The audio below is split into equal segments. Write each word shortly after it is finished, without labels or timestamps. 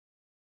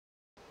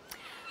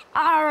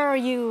Are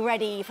you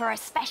ready for a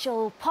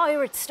special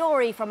pirate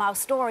story from our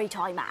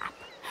Storytime app?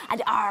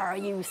 And are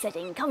you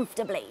sitting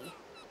comfortably?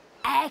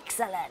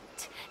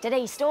 Excellent!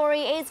 Today's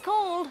story is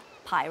called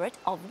Pirate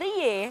of the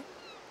Year.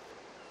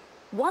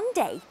 One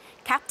day,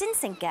 Captain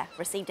Sinker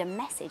received a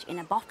message in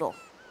a bottle.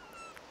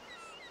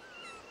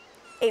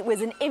 It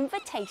was an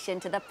invitation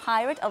to the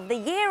Pirate of the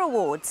Year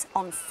Awards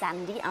on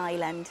Sandy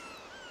Island.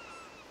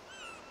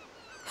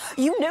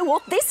 "You know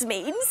what this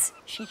means?"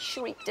 she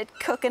shrieked at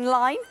Cook and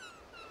Line.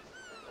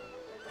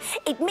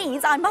 "It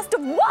means I must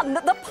have won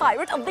the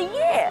Pirate of the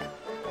Year."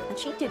 And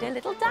she did a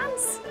little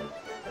dance.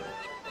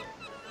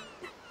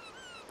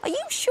 "Are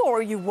you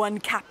sure you won,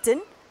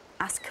 Captain?"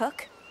 asked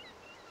Cook.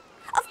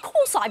 "Of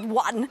course I've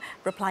won,"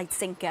 replied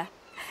Sinker.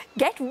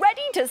 "Get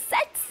ready to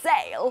set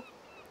sail."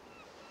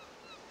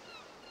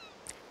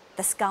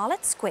 The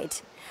scarlet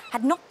squid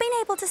had not been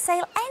able to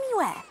sail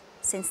anywhere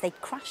since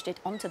they'd crashed it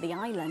onto the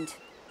island.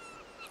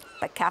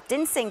 But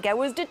Captain Sinker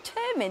was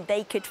determined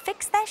they could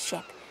fix their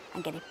ship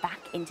and get it back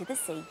into the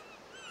sea.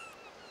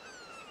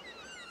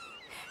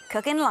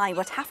 Cook and Line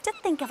would have to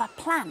think of a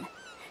plan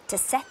to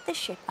set the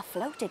ship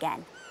afloat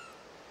again.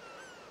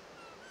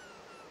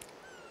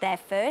 Their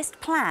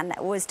first plan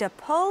was to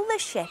pull the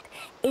ship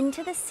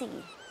into the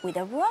sea with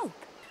a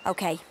rope.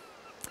 Okay,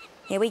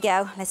 here we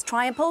go. Let's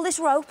try and pull this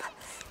rope.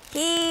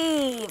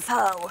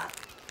 Heave-ho!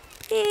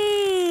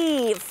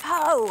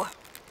 Heave-ho!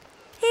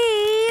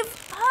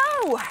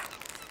 Heave-ho!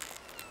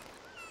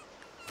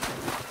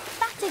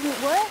 That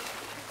didn't work.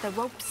 The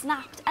rope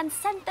snapped and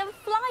sent them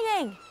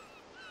flying.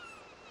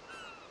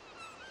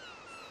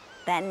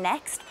 Their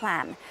next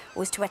plan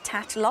was to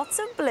attach lots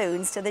of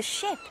balloons to the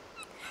ship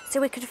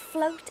so it could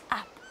float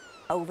up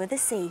over the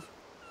sea.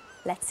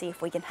 Let's see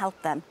if we can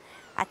help them.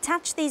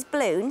 Attach these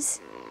balloons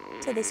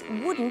to this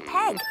wooden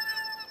peg.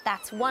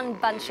 That's one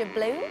bunch of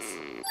balloons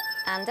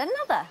and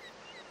another.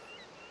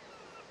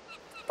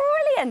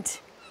 Brilliant!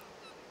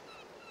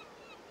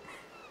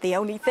 The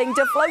only thing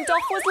to float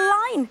off was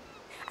Line,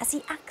 as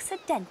he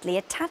accidentally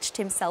attached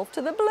himself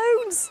to the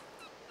balloons.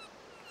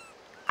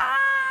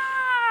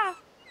 Ah!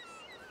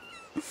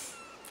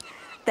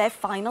 Their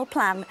final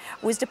plan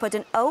was to put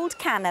an old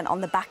cannon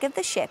on the back of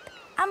the ship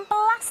and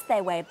blast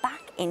their way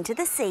back into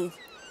the sea.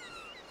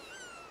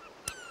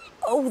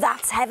 Oh,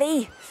 that's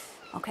heavy.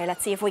 Okay,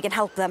 let's see if we can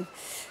help them.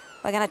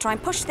 We're going to try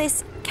and push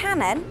this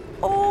cannon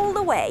all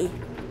the way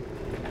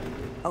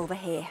over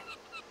here.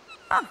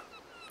 Ah,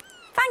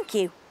 thank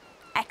you.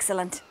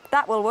 Excellent.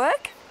 That will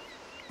work.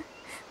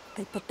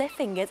 They put their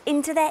fingers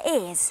into their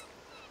ears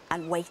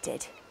and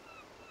waited.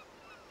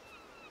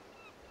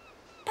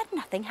 But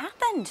nothing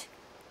happened.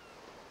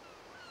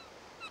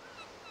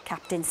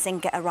 Captain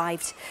Sinker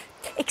arrived,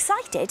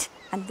 excited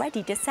and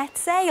ready to set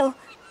sail.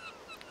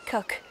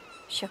 Cook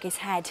shook his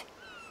head.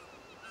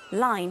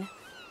 Line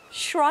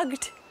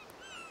shrugged.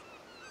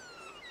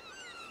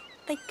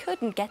 They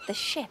couldn't get the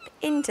ship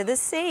into the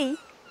sea.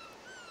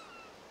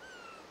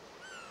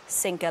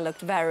 Sinker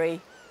looked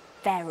very,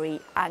 very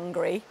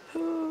angry.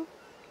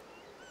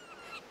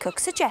 Cook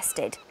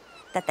suggested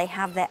that they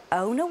have their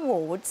own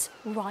awards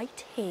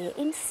right here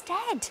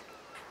instead.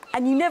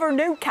 "And you never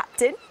know,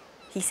 Captain,"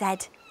 he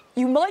said.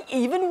 "You might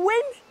even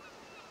win."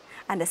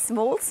 And a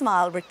small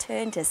smile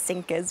returned to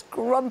Sinker's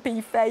grumpy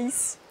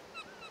face.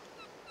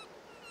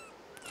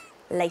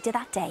 Later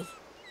that day,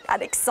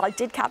 an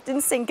excited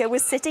Captain Sinker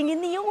was sitting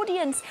in the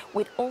audience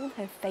with all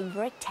her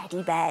favourite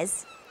teddy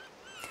bears.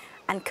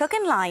 And Cook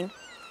and Line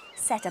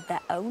set up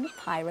their own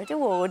pirate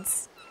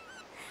awards.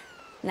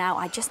 Now,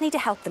 I just need to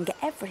help them get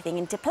everything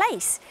into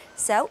place.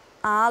 So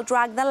I'll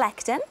drag the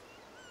lectern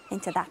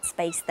into that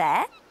space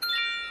there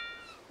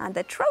and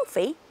the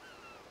trophy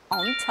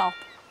on top.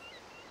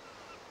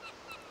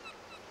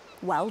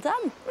 Well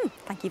done.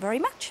 Thank you very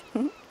much.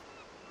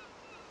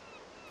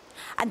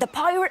 And the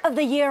Pirate of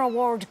the Year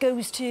award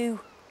goes to...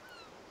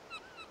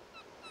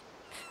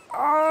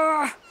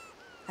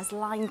 as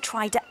Line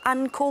tried to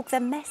uncork the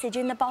message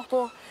in the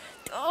bottle.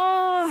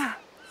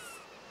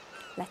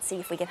 Let's see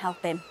if we can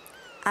help him.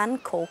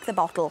 Uncork the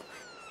bottle.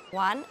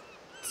 1,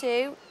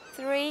 2,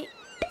 3,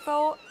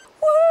 4.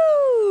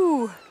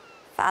 Woo!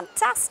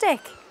 Fantastic.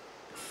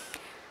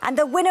 And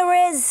the winner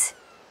is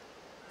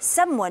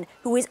someone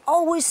who is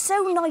always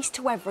so nice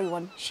to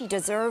everyone. She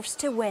deserves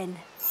to win.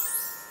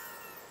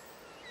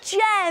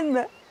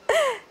 Jem!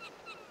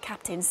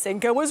 Captain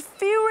Sinker was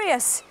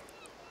furious.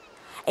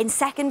 "In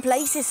second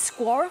place is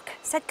Squark,"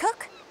 said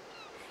Cook.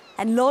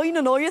 "And Line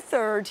and I are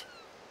third.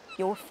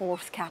 You're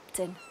fourth,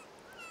 Captain."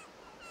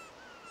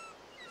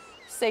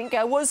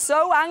 Sinker was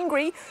so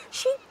angry,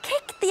 she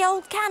kicked the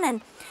old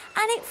cannon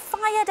and it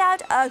fired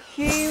out a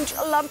huge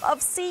lump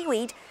of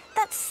seaweed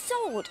that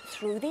soared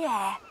through the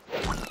air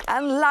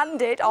and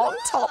landed on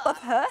top of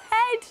her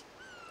head.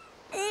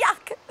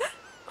 "Yuck!"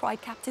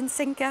 cried Captain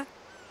Sinker.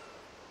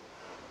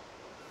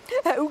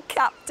 "Oh,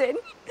 Captain,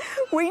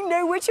 we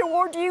know which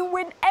award you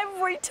win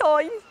every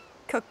time,"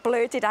 Cook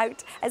blurted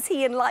out as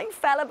he and Line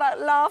fell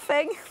about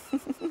laughing.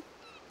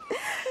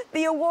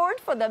 "The award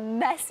for the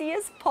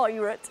messiest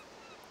pirate."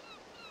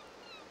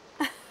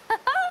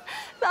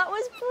 That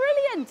was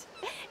brilliant!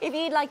 If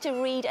you'd like to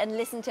read and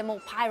listen to more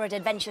pirate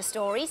adventure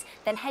stories,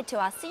 then head to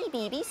our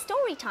CBeebies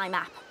Storytime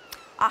app.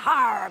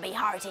 Ahar, me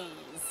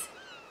hearties!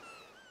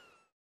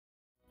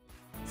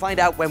 Find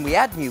out when we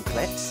add new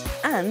clips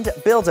and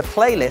build a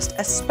playlist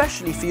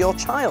especially for your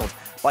child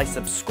by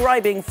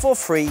subscribing for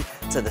free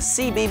to the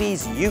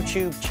CBeebies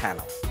YouTube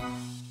channel.